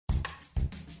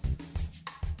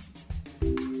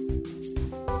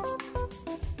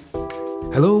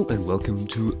Hello and welcome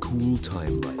to Cool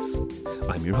Time Life.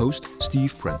 I'm your host,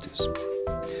 Steve Prentice.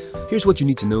 Here's what you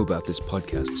need to know about this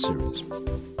podcast series.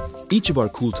 Each of our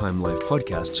Cool Time Life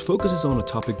podcasts focuses on a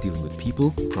topic dealing with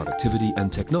people, productivity,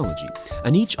 and technology,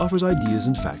 and each offers ideas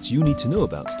and facts you need to know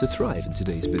about to thrive in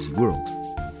today's busy world.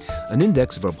 An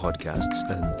index of our podcasts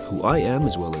and who I am,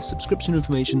 as well as subscription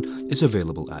information, is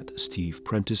available at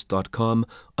steveprentice.com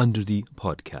under the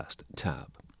Podcast tab.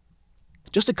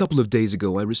 Just a couple of days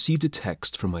ago, I received a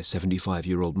text from my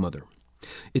 75-year-old mother.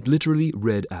 It literally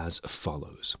read as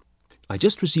follows. I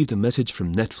just received a message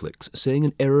from Netflix saying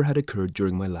an error had occurred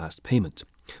during my last payment.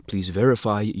 Please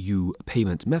verify your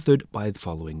payment method by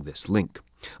following this link.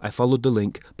 I followed the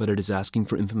link, but it is asking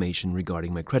for information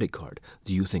regarding my credit card.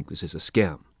 Do you think this is a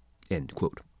scam? End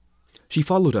quote. She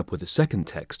followed up with a second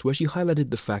text where she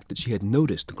highlighted the fact that she had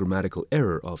noticed the grammatical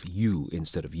error of you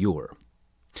instead of your.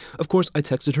 Of course, I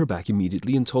texted her back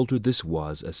immediately and told her this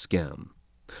was a scam.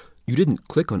 You didn't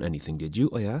click on anything, did you?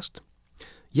 I asked.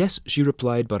 Yes, she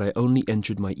replied, but I only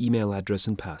entered my email address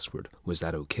and password. Was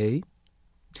that okay?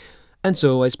 And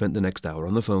so I spent the next hour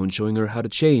on the phone showing her how to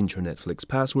change her Netflix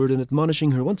password and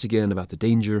admonishing her once again about the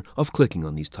danger of clicking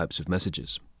on these types of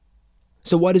messages.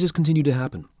 So why does this continue to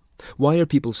happen? Why are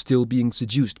people still being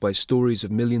seduced by stories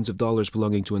of millions of dollars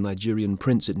belonging to a Nigerian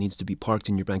prince that needs to be parked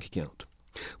in your bank account?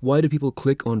 Why do people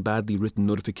click on badly written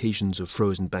notifications of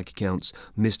frozen bank accounts,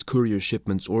 missed courier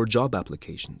shipments, or job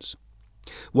applications?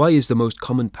 Why is the most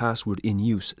common password in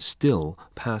use still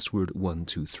password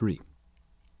 123?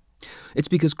 It's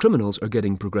because criminals are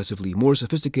getting progressively more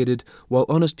sophisticated, while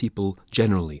honest people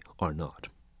generally are not.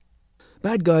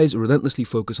 Bad guys relentlessly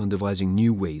focus on devising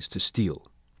new ways to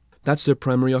steal. That's their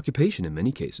primary occupation in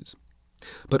many cases.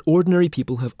 But ordinary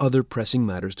people have other pressing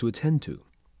matters to attend to.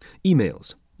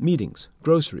 Emails, meetings,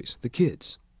 groceries, the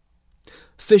kids.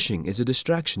 Phishing is a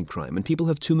distraction crime, and people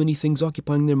have too many things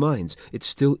occupying their minds. It's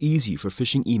still easy for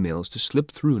phishing emails to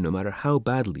slip through no matter how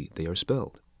badly they are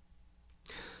spelled.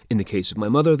 In the case of my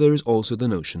mother, there is also the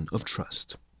notion of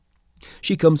trust.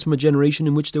 She comes from a generation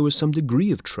in which there was some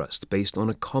degree of trust based on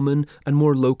a common and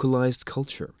more localized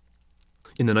culture.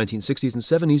 In the 1960s and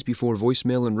 70s, before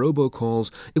voicemail and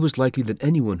robocalls, it was likely that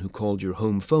anyone who called your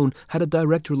home phone had a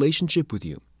direct relationship with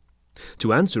you.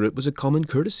 To answer it was a common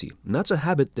courtesy, and that's a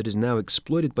habit that is now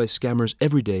exploited by scammers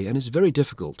every day and is very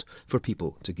difficult for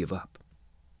people to give up.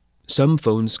 Some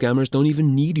phone scammers don't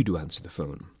even need you to answer the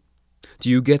phone. Do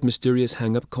you get mysterious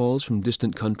hang-up calls from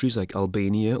distant countries like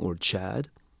Albania or Chad?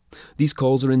 These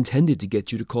calls are intended to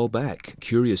get you to call back,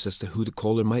 curious as to who the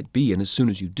caller might be, and as soon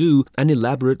as you do, an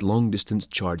elaborate long-distance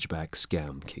chargeback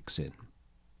scam kicks in.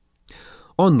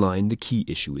 Online, the key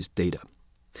issue is data.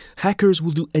 Hackers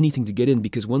will do anything to get in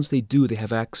because once they do, they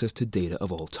have access to data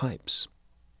of all types.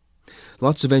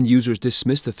 Lots of end users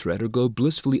dismiss the threat or go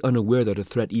blissfully unaware that a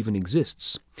threat even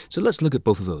exists. So let's look at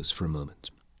both of those for a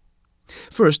moment.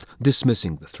 First,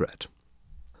 dismissing the threat.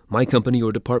 My company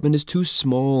or department is too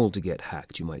small to get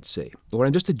hacked, you might say. Or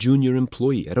I'm just a junior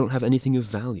employee. I don't have anything of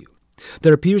value.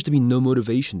 There appears to be no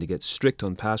motivation to get strict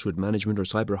on password management or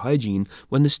cyber hygiene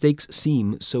when the stakes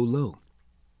seem so low.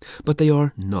 But they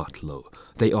are not low.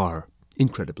 They are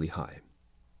incredibly high.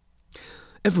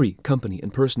 Every company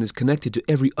and person is connected to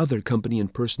every other company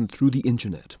and person through the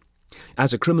internet.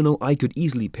 As a criminal, I could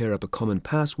easily pair up a common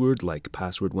password, like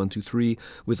password 123,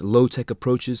 with low-tech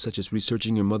approaches such as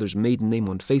researching your mother's maiden name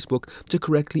on Facebook to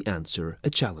correctly answer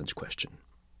a challenge question.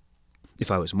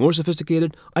 If I was more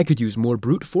sophisticated, I could use more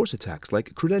brute force attacks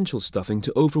like credential stuffing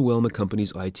to overwhelm a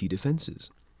company's IT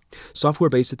defenses.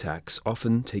 Software-based attacks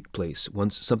often take place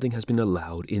once something has been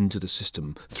allowed into the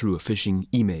system through a phishing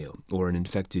email or an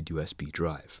infected USB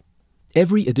drive.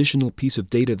 Every additional piece of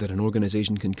data that an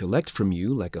organization can collect from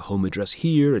you, like a home address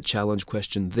here, a challenge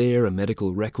question there, a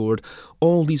medical record,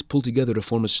 all these pull together to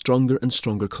form a stronger and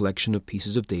stronger collection of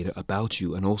pieces of data about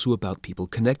you and also about people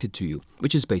connected to you,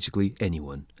 which is basically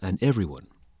anyone and everyone.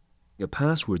 A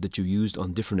password that you used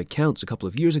on different accounts a couple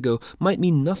of years ago might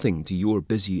mean nothing to your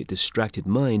busy, distracted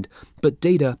mind, but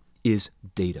data is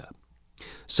data.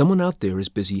 Someone out there is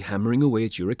busy hammering away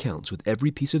at your accounts with every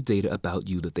piece of data about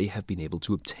you that they have been able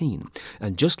to obtain.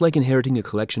 And just like inheriting a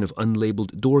collection of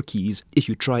unlabeled door keys, if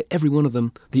you try every one of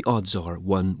them, the odds are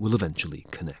one will eventually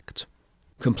connect.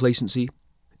 Complacency,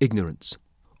 ignorance,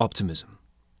 optimism.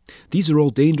 These are all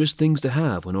dangerous things to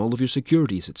have when all of your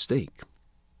security is at stake.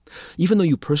 Even though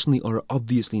you personally are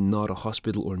obviously not a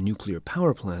hospital or nuclear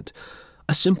power plant,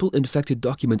 a simple infected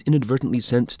document inadvertently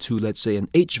sent to, let's say, an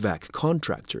HVAC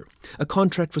contractor, a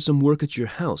contract for some work at your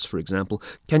house, for example,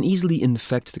 can easily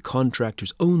infect the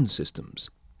contractor's own systems.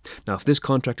 Now, if this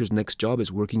contractor's next job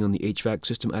is working on the HVAC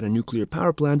system at a nuclear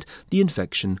power plant, the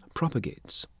infection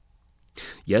propagates.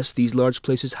 Yes, these large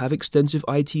places have extensive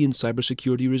IT and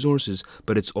cybersecurity resources,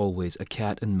 but it's always a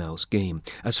cat and mouse game,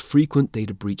 as frequent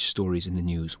data breach stories in the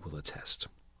news will attest.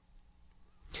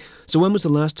 So when was the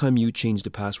last time you changed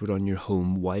a password on your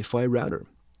home Wi-Fi router?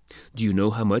 Do you know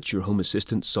how much your home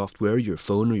assistant software, your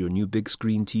phone, or your new big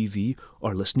screen TV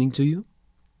are listening to you?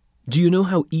 Do you know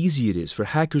how easy it is for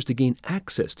hackers to gain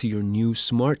access to your new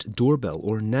smart doorbell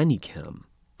or nanny cam?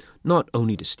 Not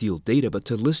only to steal data, but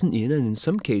to listen in and in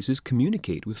some cases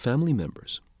communicate with family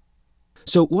members.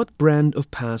 So what brand of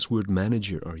password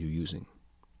manager are you using?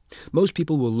 Most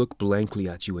people will look blankly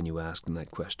at you when you ask them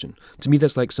that question. To me,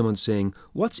 that's like someone saying,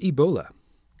 "What's Ebola?"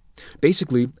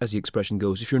 Basically, as the expression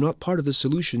goes, if you're not part of the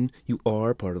solution, you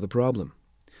are part of the problem.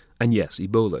 And yes,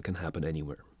 Ebola can happen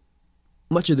anywhere.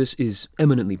 Much of this is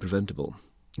eminently preventable.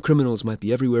 Criminals might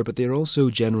be everywhere, but they are also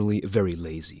generally very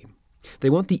lazy. They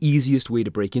want the easiest way to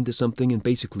break into something, and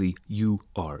basically, you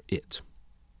are it.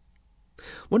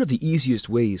 One of the easiest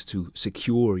ways to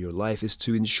secure your life is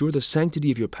to ensure the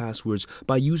sanctity of your passwords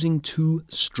by using two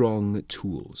strong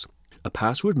tools: a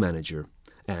password manager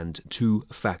and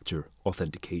two-factor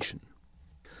authentication.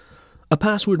 A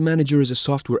password manager is a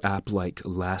software app like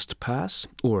LastPass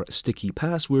or Sticky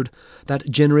Password that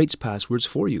generates passwords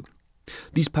for you.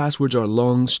 These passwords are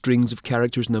long strings of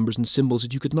characters, numbers, and symbols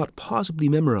that you could not possibly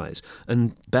memorize,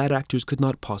 and bad actors could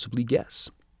not possibly guess.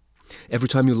 Every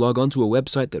time you log on to a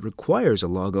website that requires a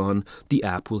logon, the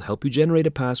app will help you generate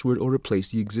a password or replace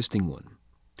the existing one.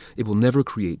 It will never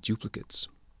create duplicates.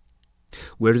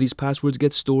 Where do these passwords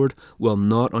get stored? Well,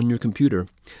 not on your computer,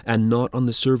 and not on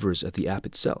the servers at the app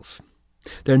itself.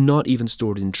 They're not even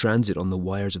stored in transit on the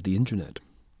wires of the internet.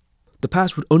 The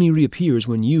password only reappears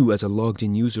when you, as a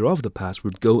logged-in user of the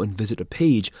password, go and visit a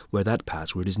page where that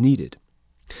password is needed.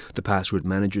 The password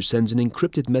manager sends an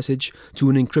encrypted message to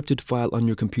an encrypted file on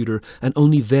your computer, and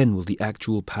only then will the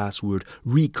actual password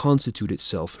reconstitute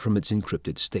itself from its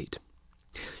encrypted state.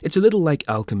 It's a little like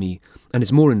alchemy, and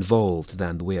is more involved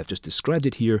than the way I've just described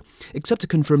it here, except to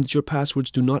confirm that your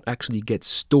passwords do not actually get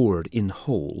stored in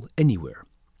whole anywhere.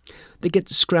 They get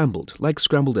scrambled, like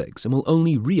scrambled eggs, and will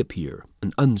only reappear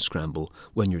and unscramble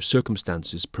when your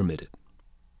circumstances permit it.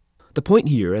 The point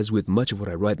here, as with much of what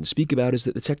I write and speak about, is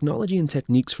that the technology and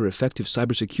techniques for effective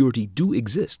cybersecurity do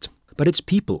exist, but it's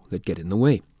people that get in the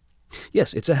way.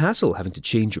 Yes, it's a hassle having to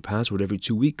change your password every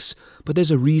 2 weeks, but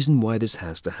there's a reason why this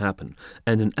has to happen,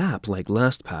 and an app like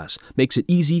LastPass makes it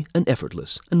easy and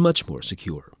effortless and much more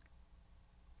secure.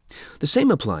 The same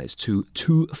applies to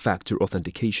two-factor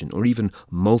authentication, or even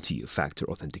multi-factor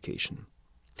authentication.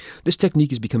 This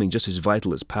technique is becoming just as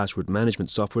vital as password management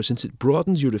software, since it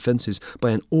broadens your defenses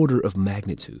by an order of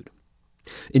magnitude.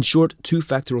 In short,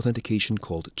 two-factor authentication,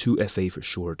 called 2FA for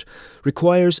short,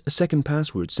 requires a second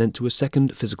password sent to a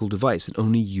second physical device that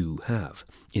only you have.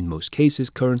 In most cases,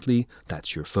 currently,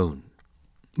 that's your phone.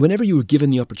 Whenever you are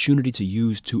given the opportunity to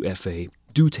use 2FA,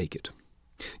 do take it.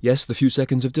 Yes, the few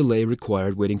seconds of delay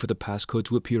required waiting for the passcode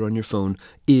to appear on your phone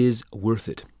is worth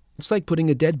it. It's like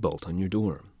putting a deadbolt on your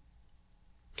door.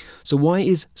 So why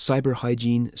is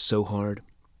cyberhygiene so hard?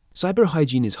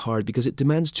 Cyberhygiene is hard because it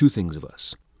demands two things of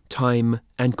us: time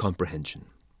and comprehension.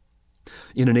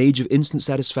 In an age of instant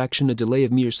satisfaction, a delay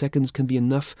of mere seconds can be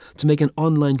enough to make an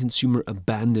online consumer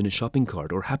abandon a shopping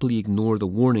cart or happily ignore the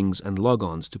warnings and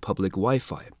logons to public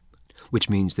Wi-Fi, which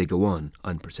means they go on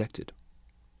unprotected.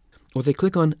 Or they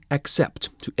click on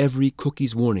accept to every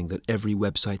cookies warning that every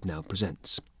website now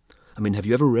presents. I mean, have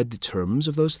you ever read the terms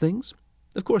of those things?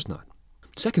 Of course not.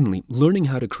 Secondly, learning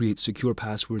how to create secure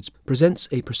passwords presents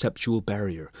a perceptual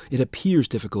barrier. It appears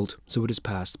difficult, so it is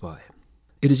passed by.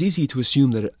 It is easy to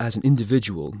assume that as an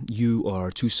individual, you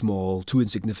are too small, too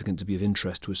insignificant to be of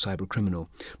interest to a cybercriminal,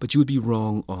 but you would be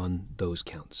wrong on those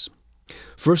counts.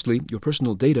 Firstly, your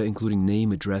personal data, including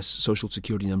name, address, social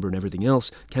security number, and everything else,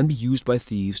 can be used by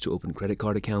thieves to open credit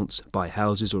card accounts, buy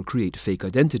houses, or create fake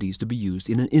identities to be used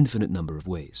in an infinite number of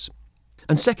ways.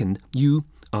 And second, you,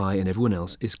 I, and everyone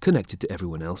else is connected to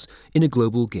everyone else in a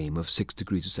global game of 6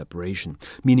 degrees of separation,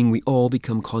 meaning we all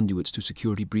become conduits to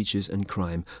security breaches and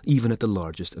crime, even at the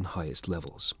largest and highest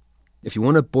levels. If you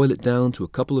want to boil it down to a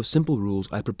couple of simple rules,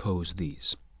 I propose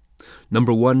these.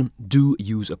 Number 1, do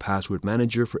use a password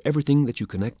manager for everything that you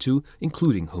connect to,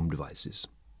 including home devices.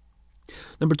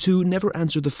 Number 2, never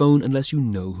answer the phone unless you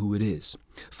know who it is.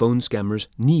 Phone scammers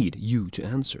need you to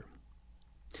answer.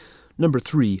 Number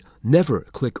 3, never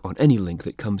click on any link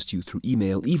that comes to you through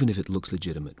email, even if it looks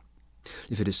legitimate.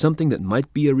 If it is something that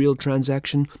might be a real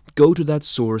transaction, go to that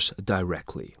source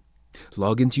directly.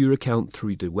 Log into your account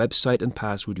through the website and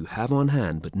password you have on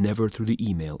hand, but never through the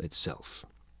email itself.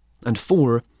 And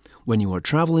 4, when you are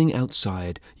traveling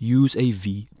outside, use a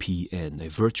VPN, a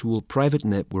virtual private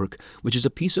network, which is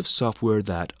a piece of software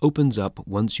that opens up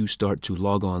once you start to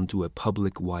log on to a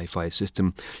public Wi-Fi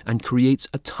system and creates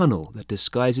a tunnel that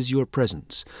disguises your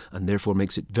presence and therefore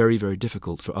makes it very, very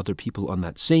difficult for other people on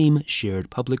that same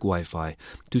shared public Wi-Fi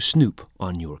to snoop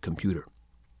on your computer.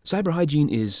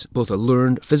 Cyberhygiene is both a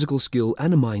learned physical skill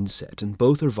and a mindset, and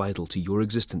both are vital to your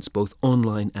existence, both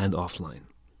online and offline.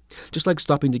 Just like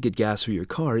stopping to get gas for your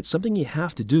car, it's something you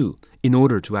have to do in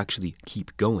order to actually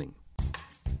keep going.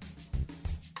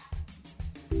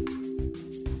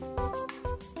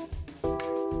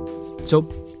 So,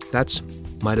 that's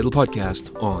my little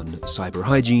podcast on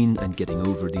cyberhygiene and getting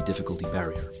over the difficulty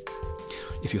barrier.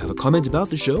 If you have a comment about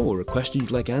the show or a question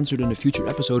you'd like answered in a future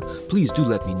episode, please do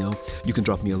let me know. You can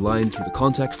drop me a line through the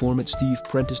contact form at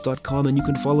steveprentice.com, and you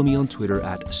can follow me on Twitter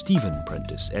at Stephen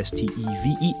Prentice,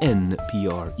 StevenPrentice,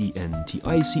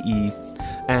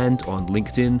 and on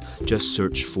LinkedIn, just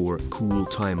search for Cool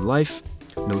Time Life.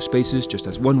 No spaces, just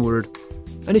as one word.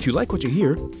 And if you like what you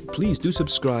hear, please do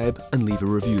subscribe and leave a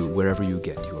review wherever you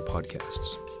get your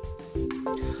podcasts.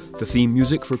 The theme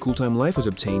music for Cool Time Life was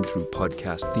obtained through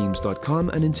podcastthemes.com,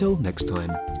 and until next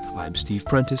time, I'm Steve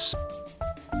Prentice.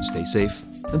 Stay safe,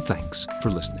 and thanks for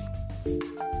listening.